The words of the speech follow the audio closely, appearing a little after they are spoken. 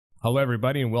Hello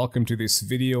everybody and welcome to this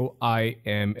video. I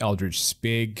am Eldridge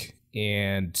Spig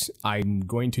and I'm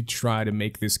going to try to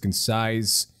make this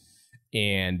concise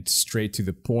and straight to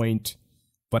the point,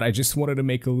 but I just wanted to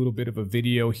make a little bit of a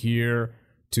video here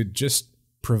to just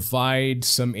provide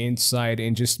some insight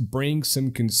and just bring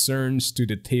some concerns to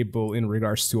the table in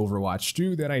regards to Overwatch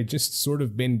 2 that I just sort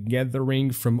of been gathering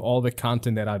from all the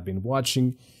content that I've been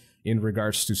watching in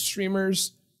regards to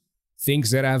streamers,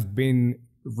 things that have been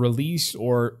released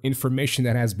or information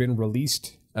that has been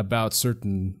released about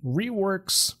certain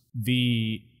reworks,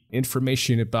 the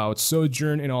information about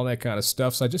Sojourn and all that kind of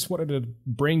stuff. So I just wanted to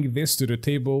bring this to the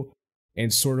table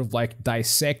and sort of like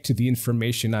dissect the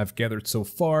information I've gathered so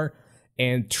far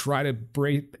and try to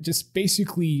just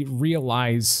basically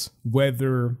realize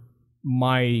whether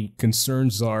my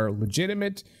concerns are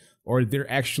legitimate or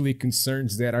they're actually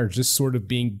concerns that are just sort of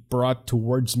being brought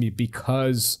towards me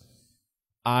because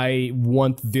I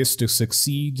want this to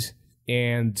succeed,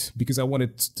 and because I want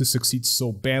it to succeed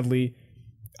so badly,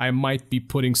 I might be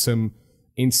putting some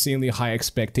insanely high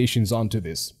expectations onto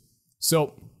this.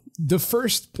 So the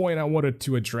first point I wanted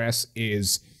to address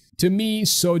is, to me,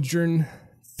 Sojourn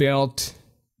felt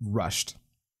rushed.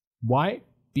 Why?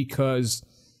 Because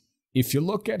if you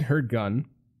look at her gun,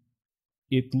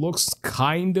 it looks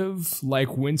kind of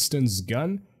like Winston's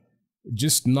gun,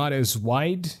 just not as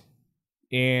wide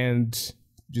and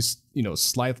just, you know,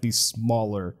 slightly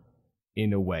smaller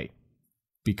in a way,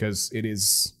 because it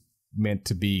is meant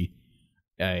to be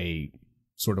a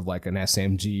sort of like an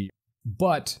SMG.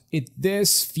 But it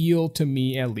does feel, to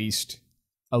me at least,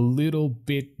 a little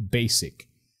bit basic.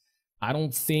 I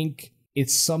don't think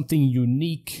it's something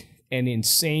unique and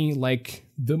insane like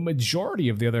the majority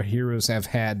of the other heroes have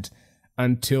had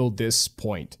until this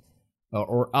point,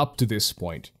 or up to this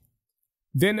point.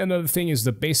 Then another thing is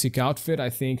the basic outfit. I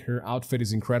think her outfit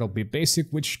is incredibly basic,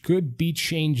 which could be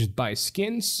changed by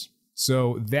skins.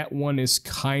 So that one is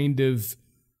kind of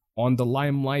on the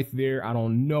limelight there. I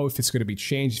don't know if it's going to be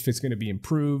changed, if it's going to be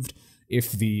improved,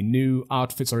 if the new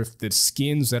outfits or if the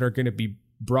skins that are going to be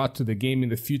brought to the game in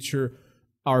the future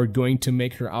are going to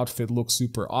make her outfit look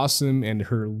super awesome and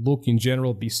her look in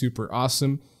general be super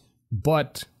awesome.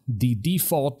 But the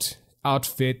default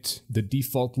outfit, the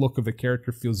default look of the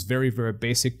character feels very, very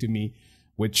basic to me,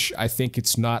 which I think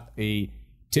it's not a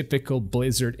typical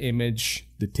Blizzard image,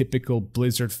 the typical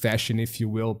Blizzard fashion, if you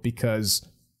will, because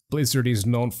Blizzard is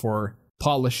known for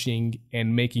polishing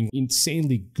and making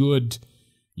insanely good,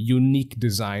 unique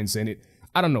designs. And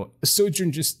I don't know,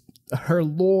 Sojourn just, her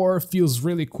lore feels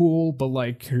really cool, but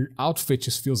like her outfit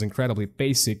just feels incredibly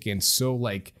basic and so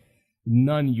like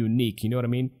non-unique, you know what I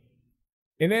mean?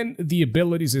 And then the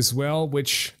abilities as well,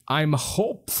 which I'm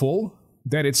hopeful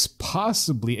that it's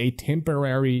possibly a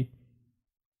temporary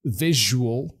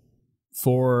visual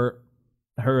for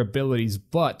her abilities,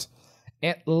 but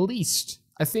at least,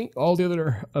 I think all the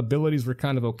other abilities were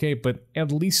kind of okay, but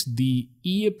at least the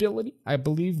E ability, I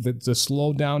believe that the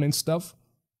slowdown and stuff,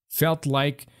 felt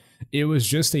like it was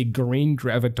just a green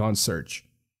graviton surge.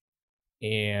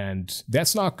 And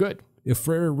that's not good. If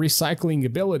we're recycling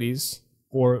abilities,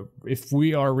 or if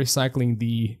we are recycling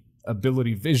the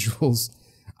ability visuals,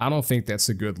 I don't think that's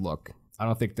a good look. I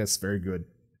don't think that's very good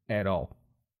at all.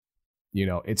 You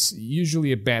know, it's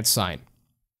usually a bad sign.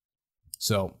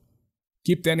 So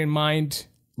keep that in mind.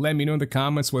 Let me know in the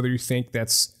comments whether you think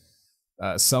that's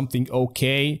something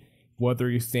okay, whether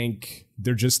you think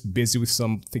they're just busy with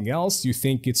something else, you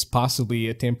think it's possibly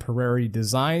a temporary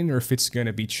design, or if it's going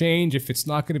to be changed. If it's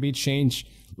not going to be changed,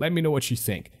 let me know what you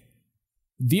think.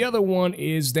 The other one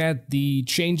is that the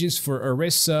changes for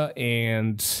Orisa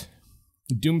and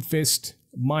Doomfist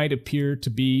might appear to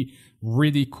be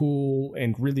really cool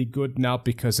and really good now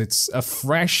because it's a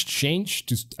fresh change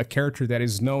to a character that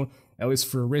is known, at least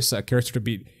for Orisa, a character to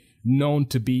be known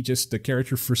to be just a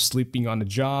character for sleeping on a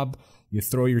job. You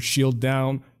throw your shield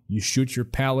down, you shoot your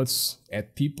pallets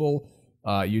at people,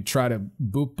 you try to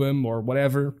boop them or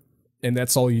whatever, and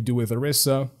that's all you do with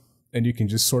Orisa. And you can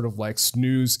just sort of like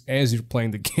snooze as you're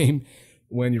playing the game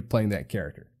when you're playing that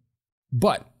character.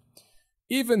 But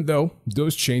even though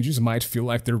those changes might feel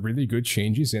like they're really good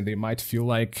changes and they might feel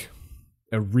like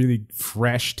a really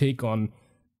fresh take on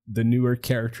the newer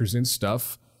characters and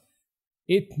stuff,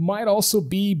 it might also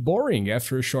be boring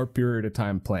after a short period of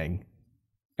time playing.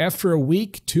 After a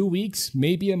week, 2 weeks,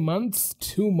 maybe a month,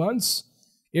 2 months,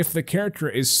 if the character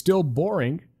is still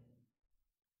boring,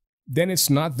 then it's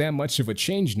not that much of a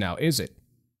change now, is it?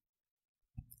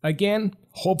 Again,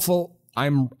 hopeful.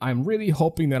 I'm really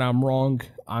hoping that I'm wrong.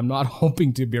 I'm not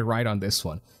hoping to be right on this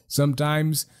one.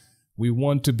 Sometimes we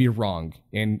want to be wrong,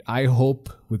 and I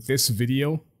hope with this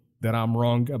video that I'm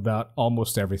wrong about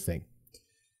almost everything.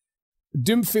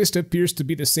 Doomfist appears to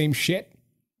be the same shit,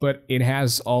 but it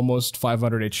has almost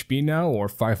 500 HP now, or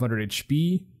 500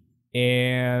 HP,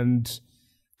 and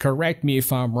correct me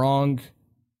if I'm wrong,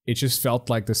 it just felt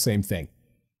like the same thing.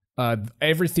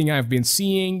 Everything I've been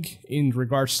seeing in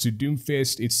regards to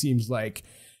Doomfist, it seems like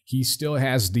he still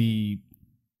has the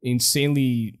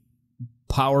insanely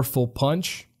powerful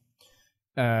punch.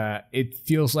 It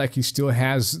feels like he still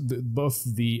has both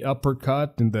the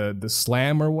uppercut and the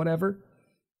slam or whatever.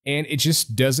 And it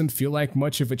just doesn't feel like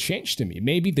much of a change to me.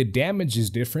 Maybe the damage is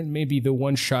different. Maybe the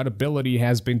one-shot ability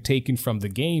has been taken from the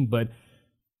game, but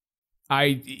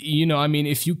I mean,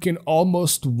 if you can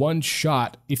almost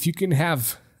one-shot, if you can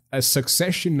have a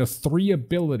succession of 3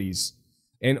 abilities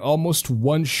and almost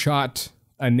one-shot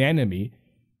an enemy,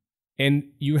 and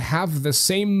you have the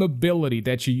same ability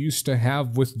that you used to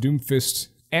have with Doomfist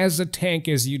as a tank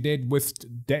as you did with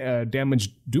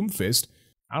damaged Doomfist,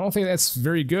 I don't think that's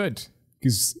very good.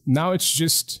 Because now it's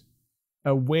just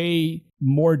a way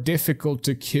more difficult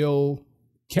to kill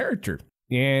character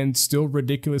and still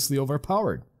ridiculously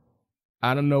overpowered.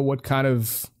 I don't know what kind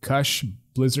of kush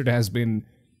Blizzard has been,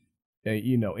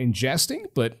 ingesting,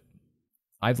 but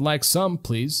I'd like some,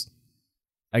 please.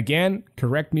 Again,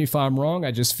 correct me if I'm wrong,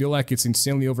 I just feel like it's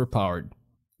insanely overpowered.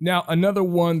 Now, another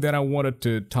one that I wanted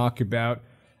to talk about,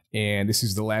 and this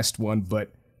is the last one,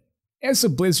 but as a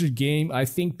Blizzard game, I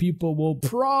think people will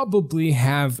probably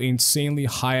have insanely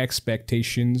high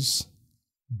expectations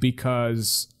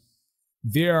because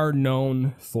they are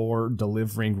known for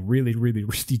delivering really, really,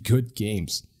 really good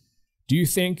games. Do you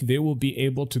think they will be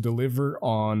able to deliver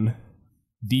on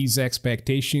these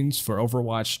expectations for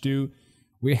Overwatch 2?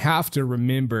 We have to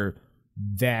remember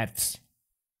that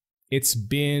it's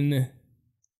been,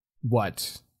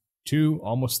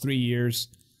 almost 3 years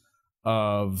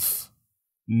of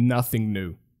nothing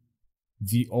new.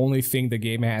 The only thing the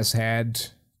game has had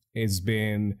has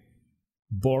been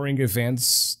boring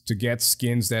events to get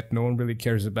skins that no one really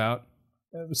cares about.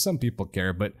 Some people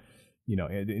care, but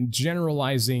in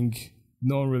generalizing,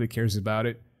 no one really cares about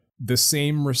it. The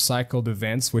same recycled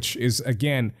events, which is,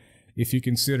 again, if you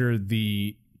consider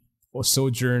the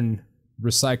Sojourn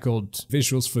recycled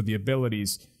visuals for the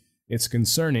abilities, it's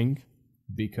concerning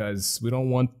because we don't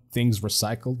want things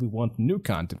recycled. We want new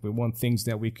content. We want things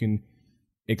that we can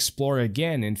explore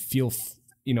again and feel,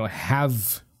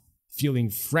 have feeling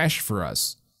fresh for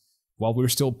us while we're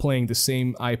still playing the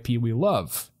same IP we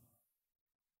love.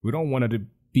 We don't want it to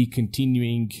be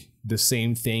continuing the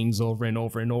same things over and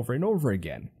over and over and over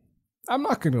again. I'm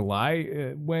not gonna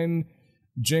lie, when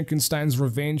Jenkenstein's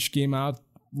Revenge came out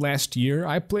last year,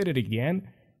 I played it again,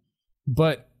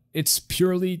 but it's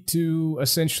purely to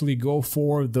essentially go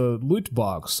for the loot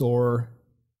box or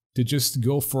to just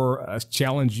go for a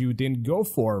challenge you didn't go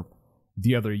for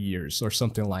the other years or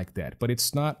something like that. But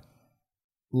it's not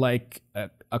like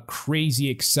a crazy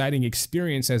exciting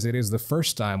experience as it is the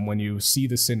first time when you see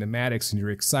the cinematics and you're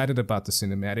excited about the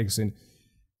cinematics and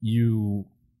you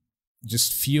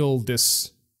just feel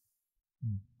this,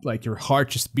 like your heart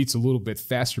just beats a little bit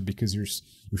faster because you're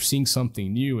seeing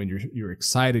something new and you're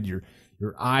excited, your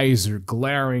eyes are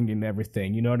glaring and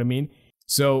everything, you know what I mean?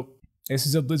 So this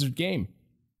is a Blizzard game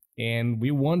and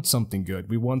we want something good.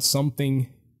 We want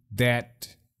something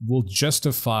that will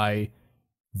justify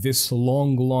this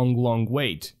long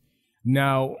wait.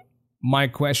 Now, my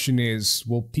question is,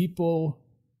 will people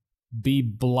be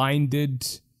blinded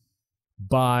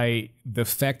by the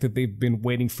fact that they've been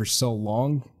waiting for so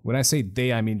long? When I say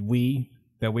they, I mean we,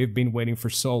 that we've been waiting for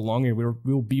so long and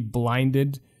we'll be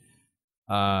blinded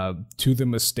to the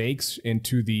mistakes and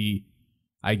to the,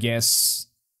 I guess,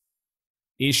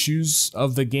 issues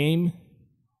of the game?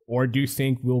 Or do you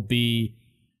think we'll be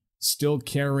still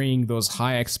carrying those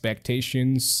high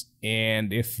expectations,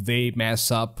 and if they mess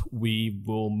up, we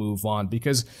will move on?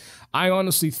 Because I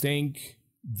honestly think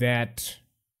that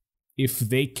if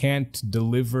they can't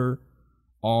deliver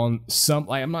on some,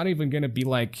 I'm not even going to be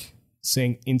like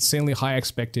saying insanely high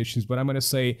expectations, but I'm going to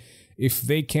say if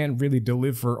they can't really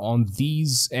deliver on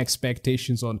these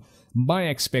expectations, on my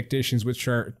expectations, which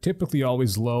are typically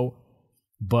always low,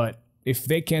 but if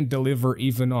they can't deliver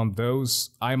even on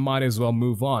those, I might as well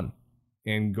move on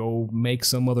and go make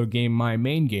some other game my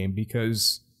main game,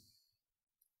 because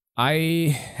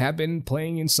I have been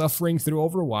playing and suffering through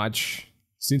Overwatch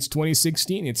since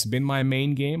 2016. It's been my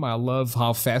main game. I love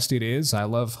how fast it is. I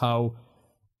love how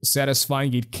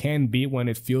satisfying it can be when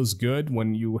it feels good,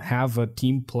 when you have a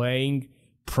team playing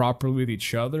properly with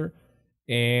each other.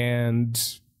 And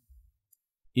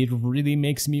it really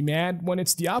makes me mad when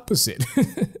it's the opposite.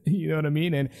 You know what I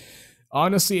mean? And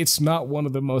honestly, it's not one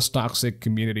of the most toxic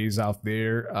communities out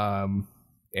there,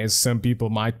 as some people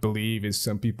might believe, as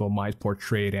some people might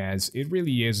portray it as. It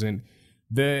really isn't.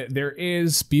 There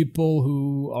is people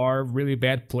who are really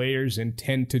bad players and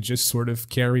tend to just sort of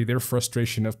carry their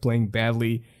frustration of playing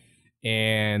badly,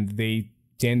 and they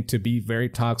tend to be very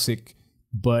toxic.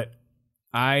 But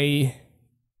I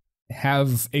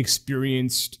have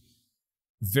experienced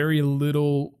very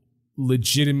little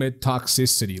legitimate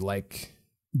toxicity. Like,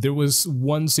 there was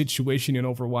one situation in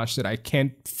Overwatch that I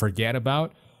can't forget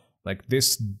about. Like,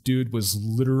 this dude was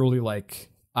literally like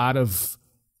out of,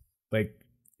 like,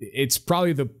 it's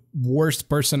probably the worst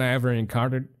person I ever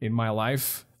encountered in my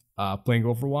life playing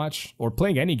Overwatch, or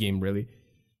playing any game really.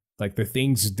 Like, the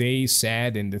things they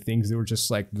said and the things they were just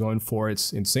like going for,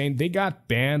 it's insane. They got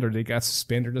banned or they got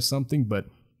suspended or something, but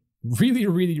really,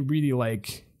 really, really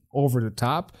like over the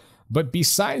top. But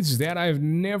besides that, I've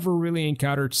never really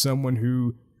encountered someone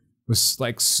who was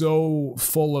like so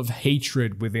full of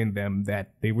hatred within them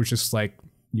that they were just like,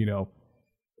 you know,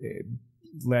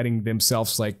 letting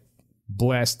themselves like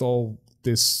blast all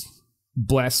this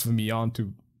blasphemy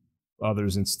onto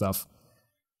others and stuff.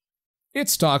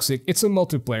 It's toxic. It's a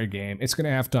multiplayer game. It's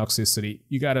gonna have toxicity.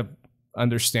 You gotta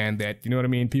understand that. You know what I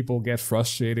mean? People get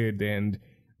frustrated and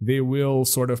they will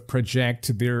sort of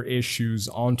project their issues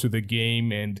onto the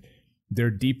game, and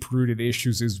their deep-rooted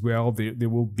issues as well. They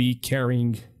will be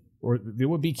carrying, or they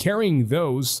will be carrying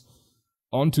those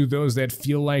onto those that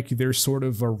feel like they're sort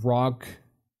of a rock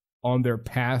on their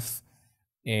path,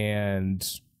 and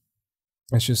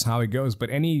that's just how it goes.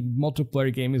 But any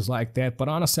multiplayer game is like that. But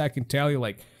honestly, I can tell you,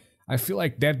 like, I feel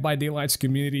like Dead by Daylight's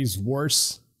community is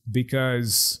worse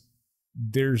because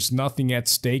there's nothing at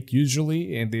stake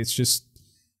usually, and it's just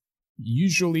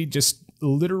usually just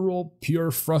literal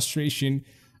pure frustration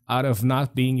out of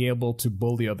not being able to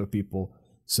bully other people.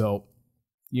 So,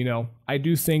 you know, I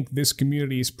do think this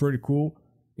community is pretty cool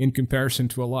in comparison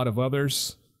to a lot of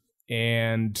others,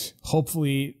 and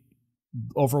hopefully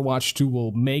Overwatch 2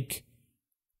 will make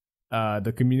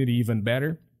the community even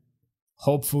better.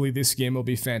 Hopefully this game will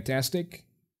be fantastic.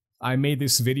 I made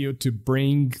this video to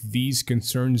bring these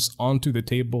concerns onto the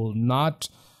table, not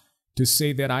to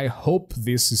say that I hope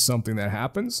this is something that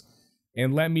happens.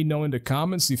 And let me know in the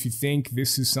comments if you think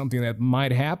this is something that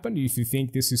might happen, if you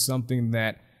think this is something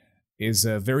that is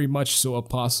very much so a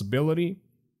possibility.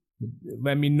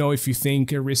 Let me know if you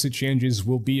think Arista changes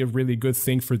will be a really good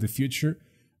thing for the future,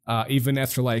 even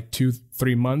after like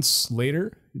 2-3 months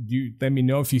later. Let me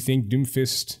know if you think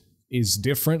Doomfist is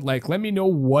different. Like, let me know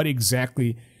what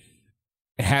exactly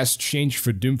has changed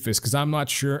for Doomfist, because I'm not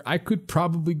sure. I could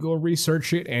probably go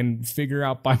research it and figure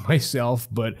out by myself,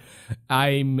 but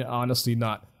I'm honestly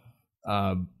not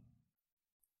that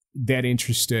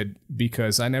interested,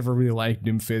 because I never really liked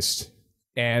Doomfist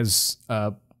as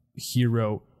a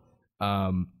hero.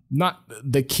 Not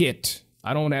the kit.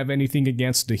 I don't have anything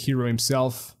against the hero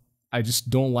himself. I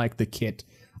just don't like the kit.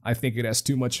 I think it has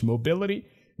too much mobility,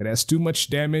 it has too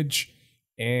much damage,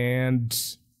 and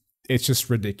it's just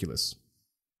ridiculous.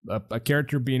 A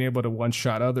character being able to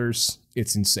one-shot others,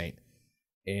 it's insane.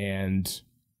 And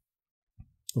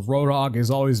Roadhog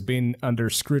has always been under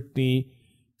scrutiny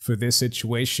for this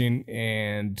situation,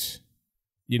 and,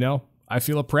 you know, I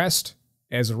feel oppressed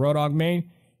as a Roadhog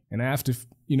main, and I have to,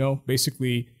 you know,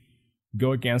 basically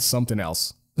go against something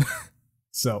else.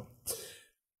 So,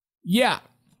 yeah.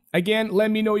 Again,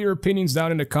 let me know your opinions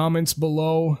down in the comments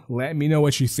below. Let me know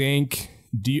what you think.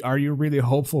 Are you really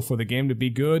hopeful for the game to be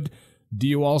good? Do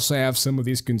you also have some of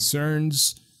these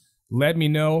concerns? Let me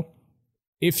know.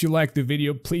 If you liked the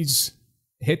video, please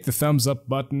hit the thumbs up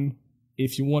button.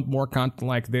 If you want more content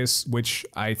like this, which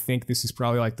I think this is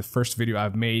probably like the first video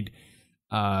I've made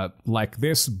like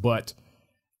this, but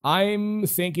I'm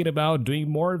thinking about doing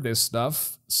more of this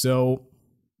stuff. So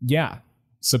yeah,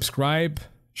 subscribe,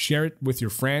 share it with your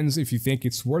friends if you think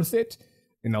it's worth it,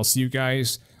 and I'll see you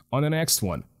guys on the next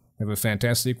one. Have a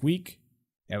fantastic week.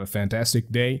 Have a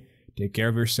fantastic day. Take care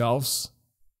of yourselves.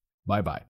 Bye-bye.